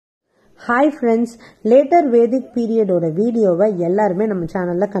Hi friends, later Vedic period ஓட வீடியோவை எல்லாருமே நம்ம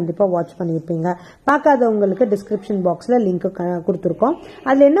சேனல்ல கண்டிப்பா வாட்ச் பண்ணிருப்பீங்க. பார்க்காதவங்களுக்கு டிஸ்கிரிப்ஷன் பாக்ஸ்ல லிங்க் கொடுத்திருக்கோம்.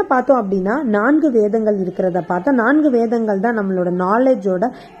 அதுல என்ன பார்த்தோம் அப்படின்னா 4 வேதங்கள் இருக்கிறத பார்த்தோம். 4 வேதங்கள் தான் நம்மளோட நாலேஜோட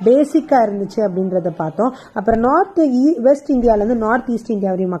பேசிக்கா இருந்துச்சு அப்படின்றத பார்த்தோம். அப்புறம் வெஸ்ட் இந்தியால இருந்து நார்த் ஈஸ்ட்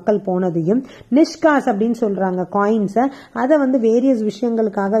இந்தியா வரை மக்கள் போனதையும் நிஷ்காஸ் அப்படின்னு சொல்றாங்க காயின்ஸை அதை வேரியஸ்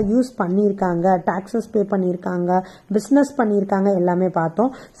விஷயங்களுக்காக யூஸ் பண்ணியிருக்காங்க, டாக்ஸஸ் பே பண்ணியிருக்காங்க, பிசினஸ் பண்ணியிருக்காங்க எல்லாமே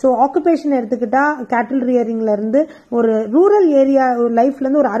பார்த்தோம். ஸோ ஆக்குபேஷன் எடுத்துக்கிட்டா கேட்டில் ரியரிங்ல இருந்து ஒரு ரூரல் ஏரியா லைஃப்ல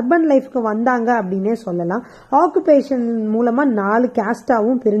இருந்து ஒரு அர்பன் லைஃப்க்கு வந்தாங்க அப்படின்னே சொல்லலாம். ஆக்குபேஷன் மூலமா 4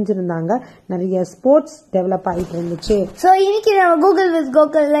 கேஸ்டாவும் பிரிஞ்சிருந்தாங்க. நிறைய ஸ்போர்ட்ஸ் டெவலப் ஆயிட்டு இருந்துச்சு. சோ இன்னைக்கு நம்ம கூகுள் வித்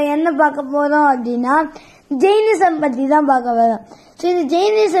கோகுல்ல என்ன பார்க்க போறோம் அப்படின்னா ஜெயினிசம் பத்தி தான் பார்க்க போறோம். ஸோ இந்த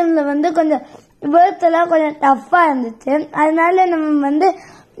ஜெயினிசம்ல கொஞ்சம் பேர்த் எல்லாம் கொஞ்சம் டஃபா இருந்துச்சு. அதனால நம்ம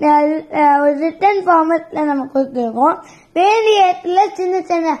ஒரு ரிட்டன் ஃபார்மேட்ல நம்ம கொடுத்துருக்கோம். வேண்டிய இடத்துல சின்ன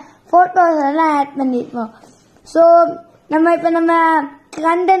சின்ன போட்டோஸ் எல்லாம் ஆட் பண்ணிருக்கோம். சோ நம்ம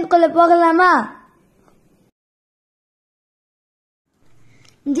கண்டென்ட் குள்ள போகலாமா?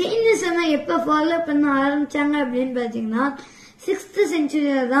 ஜெயினிசம் எப்ப ஃபாலோ பண்ண ஆரம்பிச்சாங்க அப்படின்னு பாத்தீங்கன்னா 6th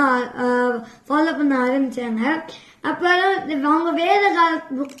century தான் ஃபாலோ பண்ண ஆரம்பிச்சாங்க. அப்புறம் அவங்க வேத கால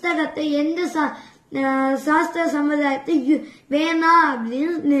புத்தகத்தை எந்த சாஸ்திர சம்பிரதாயத்தை வேணாம்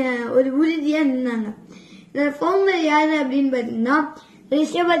அப்படின்னு ஒரு உறுதியா நின்னாங்க. இந்த ஃபவுண்டர் யாரு அப்படின்னு பாத்தீங்கன்னா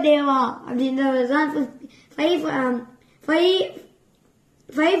ரிஷபதேவா அப்படின்றவர் தான்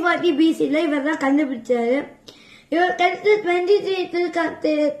 540 BCல இவர் தான் கண்டுபிடிச்சாரு. இவர் கருத்து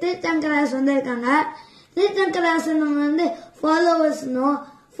 23 திருத்தங்கராஸ் வந்திருக்காங்க. திருத்தங்கராசன் ஃபாலோவர்ஸ்னும்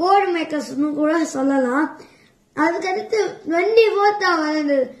ஃபோர்ட் மேக்கர்ஸ்னு கூட சொல்லலாம். அதுக்கடுத்து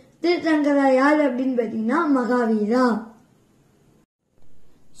 24th திருத்தங்கரா யாரு அப்படின்னு பாத்தீங்கன்னா மகாவீரா.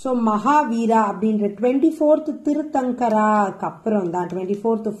 ஸோ மகாவீரா அப்படின்ற 24th திருத்தங்கராக்கு அப்புறம் தான்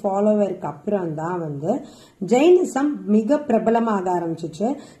 24th ஃபாலோவருக்கு அப்புறம் தான் ஜெயினிசம் மிக பிரபலமாக ஆரம்பிச்சிச்சு.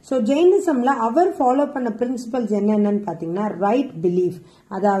 ஸோ ஜெயினிசம்ல அவர் ஃபாலோ பண்ண பிரின்சிபல்ஸ் என்னென்னு பாத்தீங்கன்னா ரைட் பிலீஃப்,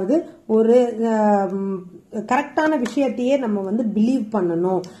 அதாவது ஒரு கரெக்டான விஷயத்தையே நம்ம பிலீவ்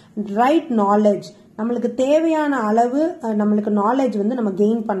பண்ணணும். ரைட் நாலேஜ், நம்மளுக்கு தேவையான அளவு நம்மளுக்கு நாலேஜ் நம்ம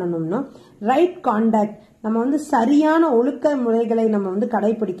கெயின் பண்ணணும்னா ரைட் கான்டாக்ட், நம்ம சரியான ஒழுக்க முறைகளை நம்ம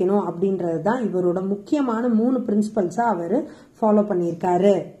கடைபிடிக்கணும் அப்படின்றது தான் இவரோட முக்கியமான 3 பிரின்சிபல்ஸா அவரு ஃபாலோ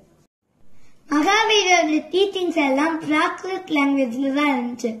பண்ணியிருக்காரு. மகாவீரோட டீச்சிங்ஸ் எல்லாம் பிராகிருத் லாங்குவேஜ்ல தான்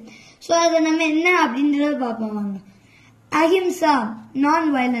இருந்துச்சு. சோ அதை நம்ம என்ன அப்படின்றத பார்ப்போம் வாங்க. அஹிம்சா, நான்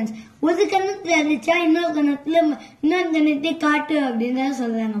வயலன்ஸ், ஒரு கணத்துல இருந்துச்சா இன்னொரு கணத்தை காட்டு அப்படின்னு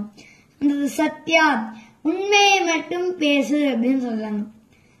சொல்றாங்க. சத்யா, உண்மையை மட்டும் பேசு அப்படின்னு சொல்றாங்க.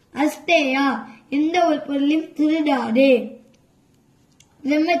 அஸ்தேயா, எந்த ஒரு பொருளையும் திருடாதே.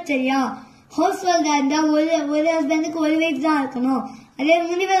 பிரம்மச்சரியா, ஹவுஸ் ஹோல்டா இருந்தா ஒரு ஹஸ்பண்டுக்கு ஒரு வைஃப் தான் இருக்கணும். அதே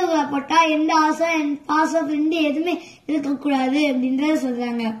முனிவர்களை போட்டா எந்த பாசம் ஃப்ரெண்டு எதுவுமே இருக்கக்கூடாது அப்படின்றத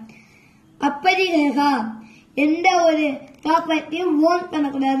சொல்றாங்க. அப்பரிகா, எந்த ஒரு ப்ராப்பர்ட்டியும் ஓன்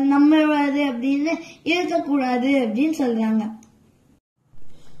பண்ணக்கூடாது, நம்மளோடது அப்படின்னு இருக்கக்கூடாது அப்படின்னு சொல்றாங்க.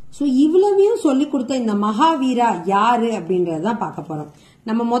 சோ இவ்வளவையும் சொல்லி கொடுத்த இந்த மகாவீரா யாரு அப்படின்றதான் பார்க்க போறோம்.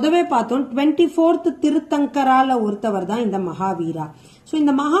 நம்ம முதவே பார்த்தோம் 24th திருத்தங்கரால ஒருத்தவர் தான் இந்த மகாவீரா. சோ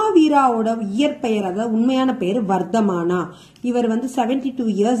இந்த மகாவீராவோட இயற்பெயர், அதாவது உண்மையான பெயர் வர்தமானா. இவர் 72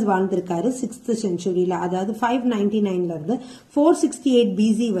 இயர்ஸ் வாழ்ந்திருக்காரு 6th centuryல, அதாவது 599ல இருந்து 468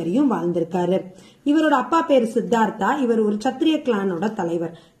 BC வரையும் வாழ்ந்திருக்காரு. இவரோட அப்பா பேரு சித்தார்த்தா. இவர் ஒரு சத்திரிய கிளானோட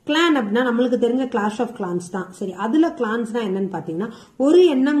தலைவர். கிளான் அப்படின்னா நம்மளுக்கு தெரிஞ்ச கிளாஷ் ஆஃப் கிளான்ஸ் தான். சரி, அதுல கிளான்ஸ்னா என்னன்னு பாத்தீங்கன்னா ஒரு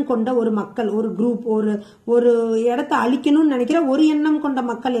எண்ணம் கொண்ட ஒரு மக்கள், ஒரு குரூப், ஒரு இடத்த அழிக்கணும்னு நினைக்கிற ஒரு எண்ணம் கொண்ட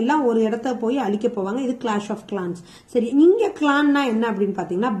மக்கள் எல்லாம் ஒரு இடத்த போய் அழிக்க போவாங்க. இது கிளாஷ் ஆஃப் கிளான்ஸ். சரி, இங்க கிளான்னா என்ன அப்படின்னு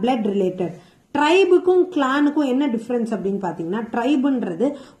பாத்தீங்கன்னா பிளட் ரிலேட்டட். ட்ரைபுக்கும் கிளானுக்கும் என்ன டிஃபரன்ஸ் அப்படின்னு பாத்தீங்கன்னா ட்ரைபுன்றது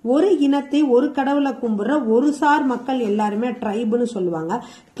ஒரு இனத்தை ஒரு கடவுளை கும்பிடுற ஒரு சார் மக்கள் எல்லாருமே ட்ரைபுன்னு சொல்லுவாங்க.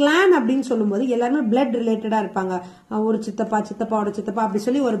 கிளான் அப்படின்னு சொல்லும்போது எல்லாருமே பிளட் ரிலேட்டடா இருப்பாங்க. ஒரு சித்தப்பாவோட சித்தப்பா அப்படி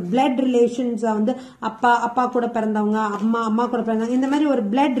சொல்லி ஒரு பிளட் ரிலேஷன்ஸ் அப்பா கூட பிறந்தவங்க, அம்மா கூட பிறந்தவங்க, இந்த மாதிரி ஒரு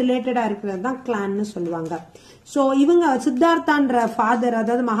பிளட் ரிலேட்டடா இருக்கிறது தான் கிளான்னு சொல்லுவாங்க. சோ இவங்க சித்தார்த்தான்ற ஃபாதர்,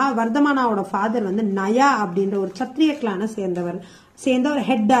 அதாவது வர்தமானாவோட ஃபாதர் நயா அப்படின்ற ஒரு சத்திரிய கிளானை சேர்ந்த ஒரு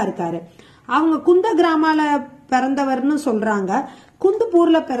ஹெட்டா இருக்காரு. அவங்க குந்த கிராமால பிறந்தவர்னு சொல்றாங்க,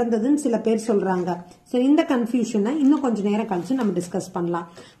 குந்துப்பூர்ல பிறந்ததுன்னு சில பேர் சொல்றாங்க. சரி, இந்த கன்ஃபியூஷனை இன்னும் கொஞ்ச நேரம் கழிச்சு நம்ம டிஸ்கஸ் பண்ணலாம்.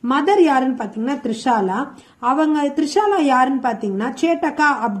 மதர் யாருன்னு பாத்தீங்கன்னா த்ரிஷாலா. த்ரிஷாலா யாருன்னு பாத்தீங்கன்னா சேட்டகா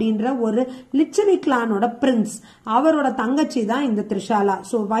அப்படின்ற ஒரு லிச்சவி கிளானோட பிரின்ஸ், அவரோட தங்கச்சி தான் இந்த த்ரிஷாலா.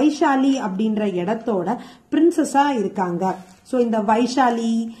 சோ வைஷாலி அப்படின்ற இடத்தோட பிரின்சஸா இருக்காங்க. சோ இந்த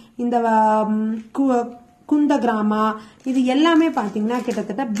வைஷாலி, இந்த குந்த கிராமா, இது எல்லாமே பாத்தீங்கன்னா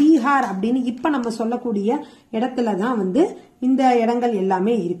கிட்டத்தட்ட பீகார் அப்படின்னு இப்ப நம்ம சொல்லக்கூடிய இடத்துலதான் இந்த இடங்கள்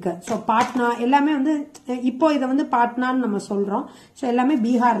எல்லாமே இருக்கு. ஸோ பாட்னா எல்லாமே வந்து இப்போ இதை வந்து பாட்னான்னு நம்ம சொல்றோம். ஸோ எல்லாமே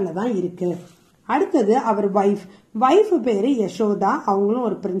பீகார்ல தான் இருக்கு. அடுத்தது அவர் வைஃப் பேரு யசோதா. அவங்களும்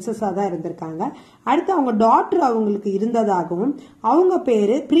ஒரு பிரின்சஸா தான் இருந்திருக்காங்க. அடுத்து அவங்க டாட்டர் அவங்களுக்கு இருந்ததாகவும் அவங்க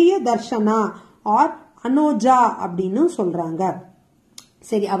பேரு பிரியதர்ஷனா ஆர் அனோஜா அப்படின்னு சொல்றாங்க.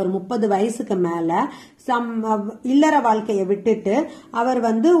 சரி, அவர் 30 வயசுக்கு மேல இல்லற வாழ்க்கையை விட்டுட்டு அவர்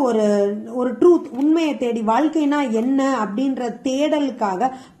வந்து ஒரு ட்ரூத் உண்மையை தேடி வாழ்க்கைனா என்ன அப்படின்ற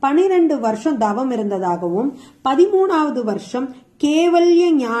தேடலுக்காக 12 வருஷம் தவம் இருந்ததாகவும் 13வது வருஷம் கேவல்ய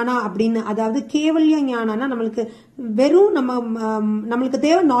ஞானா அப்படின்னு, அதாவது கேவல்ய ஞானா நம்மளுக்கு வெறும் நம்மளுக்கு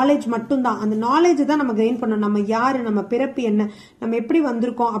தேவை நாலேஜ் மட்டும்தான். அந்த நாலேஜ் தான் நம்ம கெயின் பண்ணணும். நம்ம யாரு, நம்ம பிறப்பு என்ன, நம்ம எப்படி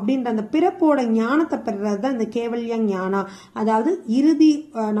வந்திருக்கோம் அப்படின்ற அந்த பிறப்போட ஞானத்தை பெறுறது தான் இந்த கேவல்ய ஞானா. அதாவது இறுதி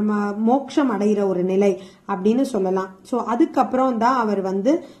நம்ம மோட்சம் அடைகிற ஒரு நிலை அப்படின்னு சொல்லலாம். ஸோ அதுக்கப்புறம் தான் அவர்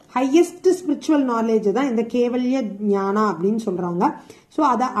வந்து ஹையஸ்ட் ஸ்பிரிச்சுவல் நாலேஜ் தான் இந்த கேவல்ய ஞானா அப்படின்னு சொல்றாங்க. ஸோ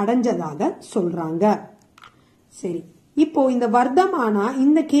அதை அடைஞ்சதாக சொல்றாங்க. சரி, இப்போ இந்த வர்தமானா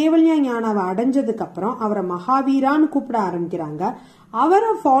இந்த கேவல்ய ஞானாவை அடைஞ்சதுக்கு அப்புறம் அவரை மகாவீரான்னு கூப்பிட ஆரம்பிக்கிறாங்க.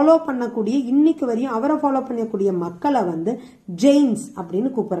 அவரை ஃபாலோ பண்ணக்கூடிய இன்னைக்கு வரையும் அவரை ஃபாலோ பண்ணக்கூடிய மக்களை வந்து ஜெயின்ஸ்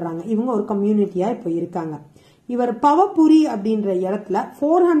அப்படின்னு கூப்பிடுறாங்க. இவங்க ஒரு கம்யூனிட்டியா இப்போ இருக்காங்க. இவர் பவபுரி அப்படின்ற இடத்துல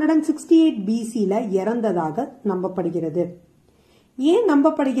 468 BCல இறந்ததாக நம்பப்படுகிறது. ஏன்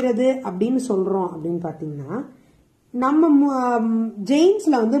நம்பப்படுகிறது அப்படின்னு சொல்றோம் அப்படின்னு பாத்தீங்கன்னா, நம்ம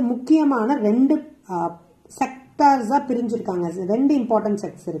ஜெயின்ஸ்ல வந்து முக்கியமான 2 செக்டர்ஸா பிரிஞ்சிருக்காங்க. 2 இம்பார்ட்டன்ட்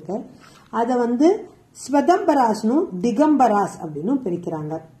செக்ட்ஸ் இருக்கு. அதை வந்து ஸ்வதம்பராஸ்னும் திகம்பராஸ் அப்படின்னு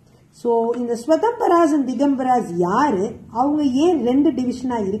பிரிக்கிறாங்க. ஸோ இந்த ஸ்வதம்பராஸ் திகம்பராஸ் யாரு, அவங்க ஏன் 2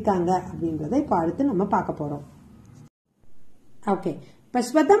 டிவிஷனா இருக்காங்க அப்படின்றத இப்போ அடுத்து நம்ம பார்க்க போறோம். ஓகே, இப்ப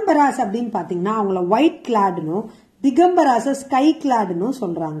ஸ்வதம்பராஸ் அப்படின்னு பாத்தீங்கன்னா அவங்கள ஒயிட் கிளாடுனும் திகம்பராச ஸ்கை கிளாடுன்னு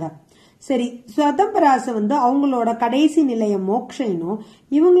சொல்றாங்க. சரி, ஸ்வதம்பராச வந்து அவங்களோட கடைசி நிலைய மோக்ஷனும்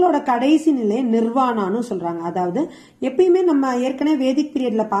இவங்களோட கடைசி நிலைய நிர்வாணான்னு சொல்றாங்க. அதாவது எப்பயுமே நம்ம ஏற்கனவே வேதிக்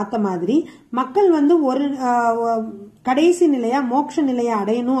பீரியட்ல பார்த்த மாதிரி மக்கள் வந்து ஒரு கடைசி நிலையா மோட்ச நிலையா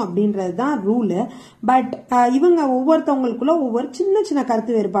அடையணும் அப்படின்றது தான் ரூலு. பட் இவங்க ஒவ்வொருத்தவங்களுக்குள்ள ஒவ்வொரு சின்ன சின்ன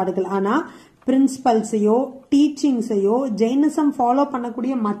கருத்து வேறுபாடுகள். ஆனா பிரின்சிபல்ஸையோ டீச்சிங்ஸையோ ஜெயினிசம் ஃபாலோ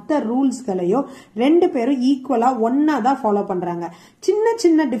பண்ணக்கூடிய மற்ற ரூல்ஸ்களையோ 2 பேரும் ஈக்குவலா ஒன்னா தான் ஃபாலோ பண்றாங்க. சின்ன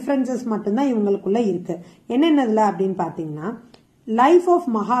சின்ன டிஃபரன்சஸ் மட்டும்தான் இவங்களுக்குள்ள இருக்கு. என்னென்னதுல அப்படின்னு பாத்தீங்கன்னா, லைஃப் ஆஃப்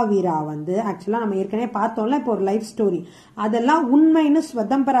மகாவீரா வந்து ஆக்சுவலா நம்ம ஏற்கனவே பார்த்தோம்ல, இப்போ ஒரு லைஃப் ஸ்டோரி, அதெல்லாம் உண்மைன்னு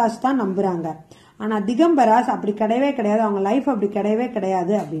ஸ்வதம்பராஸ் தான் நம்புறாங்க. ஆனா திகம்பராஸ் அப்படி கிடையவே கிடையாது, அவங்க லைஃப் அப்படி கிடையவே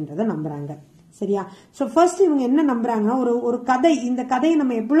கிடையாது அப்படின்றத நம்புறாங்க. சரியா? சோ ஃபர்ஸ்ட் இவங்க என்ன நம்புறாங்கன்னா, ஒரு கதை, இந்த கதையை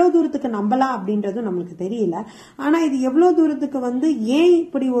நம்ம எவ்வளவு தூரத்துக்கு நம்பலாம் அப்படின்றது நம்மளுக்கு தெரியல. ஆனா இது எவ்வளவு தூரத்துக்கு வந்து ஏன்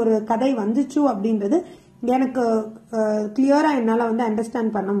இப்படி ஒரு கதை வந்துச்சு அப்படின்றது எனக்கு கிளியரா என்னால வந்து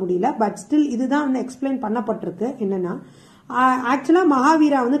அண்டர்ஸ்டாண்ட் பண்ண முடியல. பட் ஸ்டில் இதுதான் வந்து எக்ஸ்பிளைன் பண்ணப்பட்டிருக்கு. என்னன்னா, ஆக்சுவலா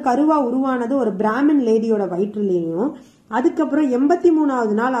மகாவீரா வந்து கருவா உருவானது ஒரு பிராமின் லேடியோட வயிற்றுலயும், அதுக்கப்புறம்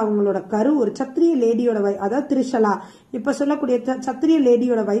 83வது நாள் அவங்களோட கரு ஒரு சத்திரிய லேடியோட அதாவது திரிஷலா இப்ப சொல்லக்கூடிய சத்திரிய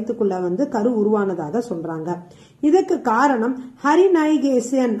லேடியோட வயிற்றுக்குள்ள வந்து கரு உருவானதாக சொல்றாங்க. இதுக்கு காரணம்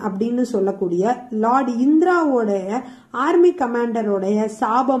ஹரிநாயகேசன் அப்படின்னு சொல்லக்கூடிய லார்ட் இந்திராவோடைய ஆர்மி கமாண்டரோடைய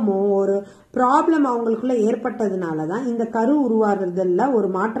சாபமோ ஒரு ப்ராப்ளம் அவங்களுக்குள்ள ஏற்பட்டதுனாலதான் இந்த கரு உருவாகிறதுல ஒரு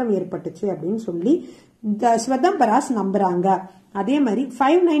மாற்றம் ஏற்பட்டுச்சு அப்படின்னு சொல்லி ஸ்வதம்பராஸ் நம்புறாங்க. அதே மாதிரி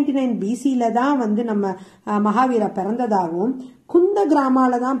 599 BCல தான் வந்து நம்ம மகாவீரா பிறந்ததாகவும் குந்த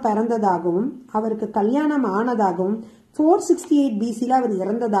கிராமால தான் பிறந்ததாகவும் அவருக்கு கல்யாணம் ஆனதாகவும் 468 BCல அவர்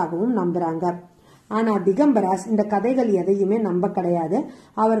இறந்ததாகவும் நம்புறாங்க. ஆனா திகம்பராஸ் இந்த கதைகள் எதையுமே நம்ப கிடையாது.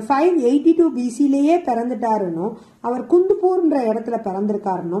 அவர் 582 BCலேயே பிறந்துட்டாருன்னு, அவர் குந்துப்பூர்ன்ற இடத்துல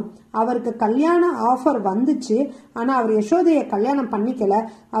பிறந்திருக்காருன்னு, அவருக்கு கல்யாண ஆஃபர் வந்துச்சு, ஆனா அவர் யசோதைய கல்யாணம் பண்ணிக்கல,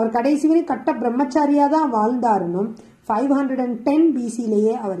 அவர் கடைசி வரை கட்ட பிரம்மச்சாரியா தான் வாழ்ந்தாருன்னு, 510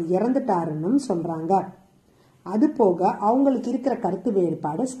 BCலேயே அவர் இறந்துட்டாருன்னு சொல்றாங்க. அது போக அவங்களுக்கு இருக்கிற கருத்து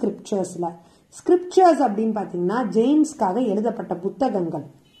வேறுபாடு ஸ்கிரிப்சர்ஸ்ல. ஸ்கிரிப்சர்ஸ் அப்படின்னு பாத்தீங்கன்னா ஜெயின்ஸ்க்காக எழுதப்பட்ட புத்தகங்கள்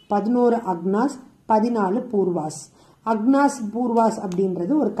 11 அக்னாஸ், 14 பூர்வாஸ். அக்னாஸ் பூர்வாஸ்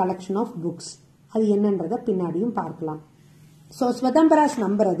அப்படின்றது ஒரு கலெக்ஷன் ஆஃப் புக்ஸ். அது என்னன்றத பின்னாடியும் பார்க்கலாம். ஸோ ஸ்வதம்பராஸ்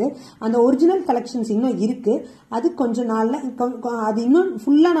நம்புறது அந்த ஒரிஜினல் கலெக்ஷன்ஸ் இன்னும் இருக்கு. அது கொஞ்ச நாள்ல அது இன்னும்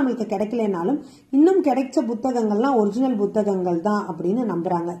ஃபுல்லா நம்மளுக்கு கிடைக்கலனாலும் இன்னும் கிடைச்ச புத்தகங்கள்லாம் ஒரிஜினல் புத்தகங்கள் தான் அப்படின்னு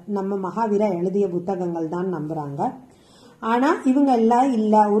நம்புறாங்க. நம்ம மகாவீரா எழுதிய புத்தகங்கள் தான் நம்புறாங்க. ஆனா இவங்க எல்லாம்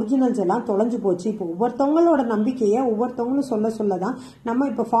இல்ல, ஒரிஜினல்ஸ் எல்லாம் தொலைஞ்சு போச்சு. இப்போ ஒவ்வொருத்தவங்களோட நம்பிக்கைய ஒவ்வொருத்தவங்களும் சொல்லதான் நம்ம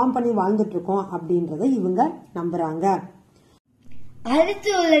இப்ப ஃபார்ம் பண்ணி வாழ்ந்துட்டு இருக்கோம் அப்படின்றத இவங்க நம்புறாங்க.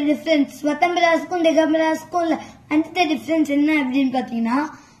 அடுத்து உள்ள டிஃபரன்ஸ் ஸ்வதம்பராஸ்க்கும் திகம்பராஸ்க்கும் உள்ள அடுத்த டிஃபரன்ஸ் என்ன அப்படின்னு பாத்தீங்கன்னா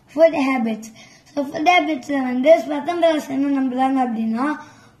ஃபுட் ஹேபிட்ஸ். ஃபுட் ஹேபிட்ஸ்ல வந்து ஸ்வதம்பராஸ் என்ன நம்புறாங்க அப்படின்னா,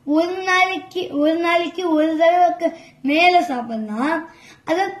 ஒரு நாளைக்கு ஒரு தடவைக்கு மேல சாப்பிடணும்.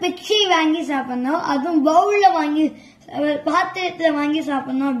 அதாவது பிக்ஷை வாங்கி சாப்பிடணும், அதுவும் பவுல்ல வாங்கி பாத்திரத்துல வாங்கி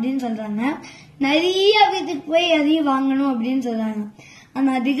சாப்பிடணும் அப்படின்னு சொல்றாங்க. நிறைய வீட்டுக்கு போய் அதையும் வாங்கணும் அப்படின்னு சொல்றாங்க.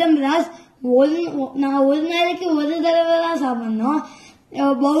 ஆனா திகம்பராஸ் நான் ஒரு நாளைக்கு ஒரு தடவை தான் சாப்பிடணும்,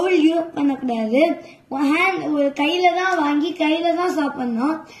 பவுல் யூஸ் பண்ணக்கூடாது, ஒரு கையில தான் வாங்கி கையில தான்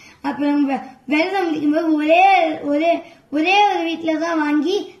சாப்பிடணும். அப்புறம் விரதம் முடிக்கும்போது ஒரே ஒரு வீட்டுல தான்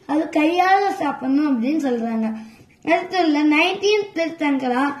வாங்கி அது கையால சாப்பிடணும் அப்படின்னு சொல்றாங்க. அடுத்து 19th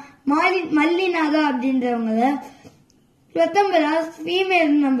திருத்தங்கரா மல்லிநாதா அப்படின்றவங்கள ஸ்வதம்பராஸ்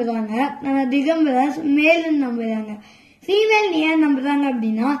ஃபீமேல் நம்புறாங்க, திகம்பராஸ் மேல் நம்புறாங்க. ஃபீமேல் ஏன் நம்புறாங்க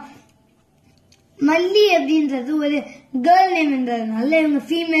அப்படின்னா மல்லி அப்படின்றது ஒரு கேர்ள் நேம்ன்றதுனால இவங்க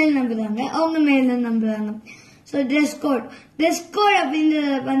ஃபீமேல் நம்புறாங்க, அவங்க மேல நம்புறாங்க. ஸோ ட்ரெஸ் கோட்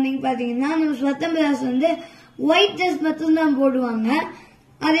அப்படின்றத பாத்தீங்கன்னா நம்ம ஸ்வதம்பராஸ் வந்து ஒயிட் ட்ரெஸ் மட்டும் தான் போடுவாங்க.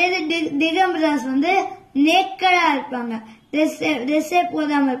 அதே திகம்பராஸ் வந்து நேக்கடா இருப்பாங்க, ட்ரெஸ்ஸே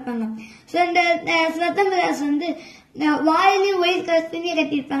போடாம இருப்பாங்க. ஸோ இந்த ஸ்வதம்பராஸ் வந்து வாயிலையும் ஒயிட் கலர் துணியை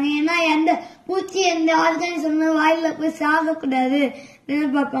கட்டிருப்பாங்க. ஏன்னா எந்த பூச்சி எந்த ஆர்கானிசம் வாயில போய் சாகக்கூடாது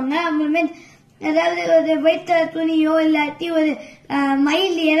பார்ப்பாங்க. அப்புறமே அதாவது ஒரு ஒயிட் கலர் துணியோ இல்லாட்டி ஒரு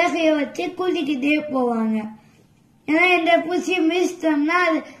மயில் இறகையோ வச்சு கூட்டிக்கிட்டே போவாங்க. ஏன்னா இந்த பூச்சியை மிதிச்சிட்டோம்னா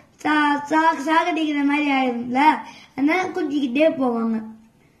அது சாகடிக்கிற மாதிரி ஆயிரும்ல, அதனால கூட்டிக்கிட்டே போவாங்க.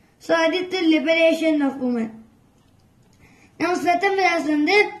 ஸோ அடுத்து லிபரேஷன் ஆஃப் உமன். நம்ம ஸ்வதம்பராஸ்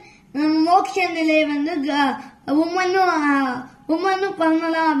வந்து மோட்ச நிலையை வந்து உமனும்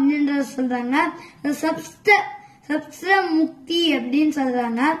பண்ணலாம் அப்படின்றத சொல்றாங்க. சப்ஸ்ட முக்தி அப்படின்னு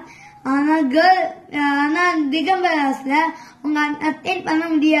சொல்றாங்க. ஆனா திகம்பராஸ்ல அவங்க அட்டைன் பண்ண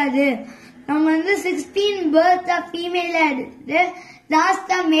முடியாது. அவங்க வந்து 16 பர்த் ஃபீமேலா எடுத்துட்டு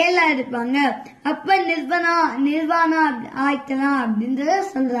லாஸ்டா மேலா எடுப்பாங்க. அப்ப நிர்வாணா ஆயிக்கலாம் அப்படின்றத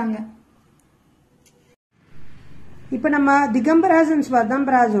சொல்றாங்க. இப்ப நம்ம திகம்பராஸ் அண்ட்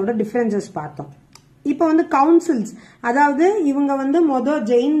ஸ்வதம்பராஸோட டிஃபரன்சஸ் பார்த்தோம். இப்ப வந்து கவுன்சில்ஸ், அதாவது இவங்க வந்து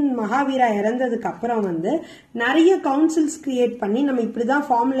ஜெயின் மகாவீரா இறந்ததுக்கு அப்புறம் வந்து நிறைய கவுன்சில்ஸ் கிரியேட் பண்ணி நம்ம இப்படிதான்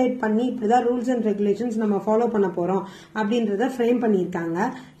ஃபார்முலேட் பண்ணி இப்படிதான் ரூல்ஸ் அண்ட் ரெகுலேஷன்ஸ் நம்ம ஃபாலோ பண்ண போறோம் அப்படின்றத ஃப்ரேம் பண்ணிருக்காங்க.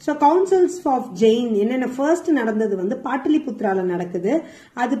 ஸோ கவுன்சில்ஸ் ஆஃப் ஜெயின் என்னென்ன ஃபர்ஸ்ட் நடந்தது வந்து பாட்டலிபுத்ரால நடக்குது.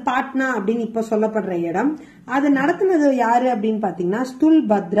 அது பாட்னா அப்படின்னு இப்ப சொல்லப்படுற இடம். அது நடத்தினது யாரு அப்படின்னு பாத்தீங்கன்னா ஸ்துல்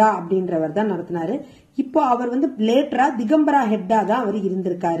பத்ரா அப்படின்றவர் தான் நடத்தினாரு. இப்போ அவர் வந்து லேட்டரா திகம்பரா ஹெட்டா தான் அவர்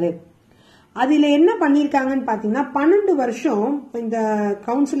இருந்திருக்காரு. அதுல என்ன பண்ணிருக்காங்கன்னு பாத்தீங்கன்னா 12 வருஷம் இந்த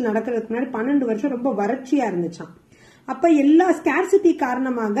கவுன்சில் நடக்கிறதுக்கு முன்னாடி 12 வருஷம் ரொம்ப வறட்சியா இருந்துச்சான். அப்ப எல்லா ஸ்கேர்சிட்டி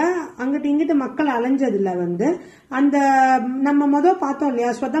காரணமாக அங்கிட்ட இங்கிட்ட மக்கள் அலைஞ்சதுல வந்து அந்த நம்ம பார்த்தோம்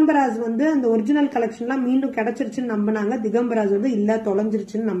இல்லையா, ஸ்வதம்பராஸ் வந்து அந்த ஒரிஜினல் கலெக்ஷன்லாம் மீண்டும் கிடைச்சிருச்சுன்னு நம்பினாங்க, திகம்பராஸ் வந்து இல்ல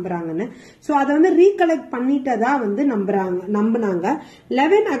தொலைஞ்சிருச்சுன்னு நம்புறாங்கன்னு. சோ அதை வந்து ரீகலெக்ட் பண்ணிட்டதா வந்து நம்பினாங்க.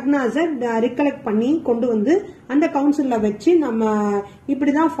 11 அக்னாஸை ரீகலெக்ட் பண்ணி கொண்டு வந்து அந்த கவுன்சில்ல வச்சு நம்ம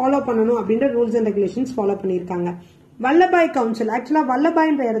இப்படிதான் ஃபாலோ பண்ணணும் அப்படின்ற ரூல்ஸ் அண்ட் ரெகுலேஷன்ஸ் ஃபாலோ பண்ணிருக்காங்க. வல்லபாய் கவுன்சில், ஆக்சுவலா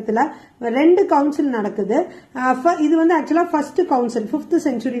வல்லபாய்ன்ற இடத்துல 2 கவுன்சில் நடக்குது. இது வந்து ஆக்சுவலா ஃபர்ஸ்ட் கவுன்சில் 5th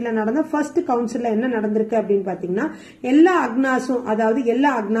செஞ்சுரியில நடந்த ஃபர்ஸ்ட் கவுன்சில்ல என்ன நடந்திருக்கு அப்படின்னு பாத்தீங்கன்னா எல்லா அக்னாஸும், அதாவது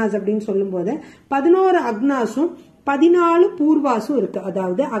எல்லா அக்னாஸ் அப்படின்னு சொல்லும் போது 11 அக்னாஸும் 14 பூர்வாஸும் இருக்கு.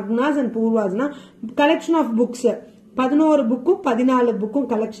 அதாவது அக்னாஸ் அண்ட் பூர்வாஸ்னா கலெக்ஷன் ஆஃப் புக்ஸ், 11 புக்கும் 14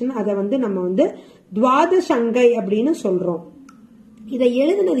 புக்கும் கலெக்ஷன். அதை வந்து நம்ம வந்து துவாதசங்கை அப்படின்னு சொல்றோம். இதை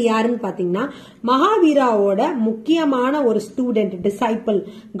எழுதினது யாருன்னு பாத்தீங்கன்னா மகாவீராவோட முக்கியமான ஒரு ஸ்டூடெண்ட் டிசைபிள்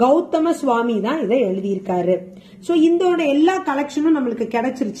கௌதம சுவாமி தான் இதை எழுதியிருக்காரு. சோ இதோட எல்லா கலெக்ஷனும் நம்மளுக்கு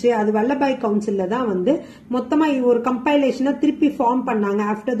கிடைச்சிருச்சு. அது வல்லபாய் கவுன்சில்ல தான் வந்து மொத்தமா ஒரு கம்பைலேஷனை திருப்பி ஃபார்ம் பண்ணாங்க.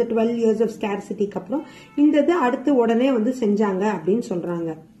 ஆஃப்டர் த 12 years ஆஃப் ஸ்கேர்சிட்டிக்கு அப்புறம் இந்த இது அடுத்து உடனே வந்து செஞ்சாங்க அப்படின்னு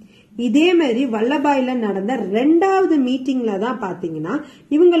சொல்றாங்க. இதே மாதிரி வல்லபாயில நடந்த 2வது மீட்டிங்ல தான் பாத்தீங்கன்னா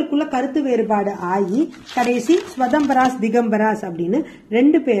இவங்களுக்குள்ள கருத்து வேறுபாடு ஆகி கடைசி ஸ்வதம்பராஸ் திகம்பராஸ் அப்படின்னு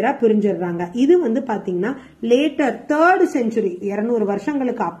 2 பேரா பிரிஞ்சிடுறாங்க. இது வந்து பாத்தீங்கன்னா லேட்டர் 3rd century 200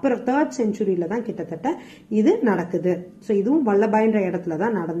 வருஷங்களுக்கு அப்புறம் 3rd centuryல தான் கிட்டத்தட்ட இது நடக்குது. சோ இதுவும் வல்லபாய்ன்ற இடத்துல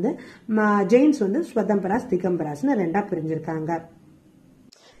தான் நடந்து ஜெயின்ஸ் வந்து ஸ்வதம்பராஸ் திகம்பராஸ்னு 2ஆ பிரிஞ்சிருக்காங்க.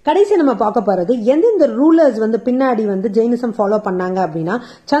 கடைசி நம்ம பார்க்க போறது எந்தெந்த ரூலர்ஸ் வந்து பின்னாடி வந்து ஜெயினிசம் ஃபாலோ பண்ணாங்க அப்படின்னா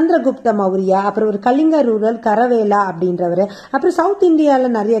சந்திரகுப்த மௌரியா, அப்புறம் ஒரு கலிங்க ரூரல் கரவேலா அப்படின்றவரு, அப்புறம் சவுத்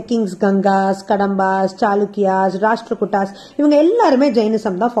இந்தியால நிறைய கிங்ஸ் கங்காஸ், கடம்பாஸ், சாளுக்கியாஸ், ராஷ்டிரகுட்டாஸ், இவங்க எல்லாருமே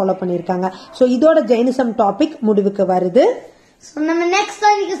ஜெயினிசம் தான் ஃபாலோ பண்ணிருக்காங்க. சோ இதோட ஜெயினிசம் டாபிக் முடிவுக்கு வருது. நம்ம நெக்ஸ்ட்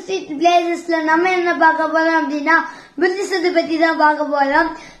பிளேலிஸ்ட்ல நம்ம என்ன பார்க்க போறோம் அப்படின்னா புத்திசத்தை பத்தி தான் பார்க்க போறோம்.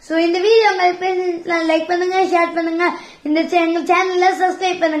 சோ இந்த வீடியோ உங்களுக்கு லைக் பண்ணுங்க, ஷேர் பண்ணுங்க, இந்த எங்க சேனல்ல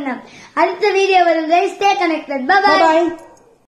சப்ஸ்கிரைப் பண்ணுங்க. அடுத்த வீடியோ வரும். Stay connected. By by.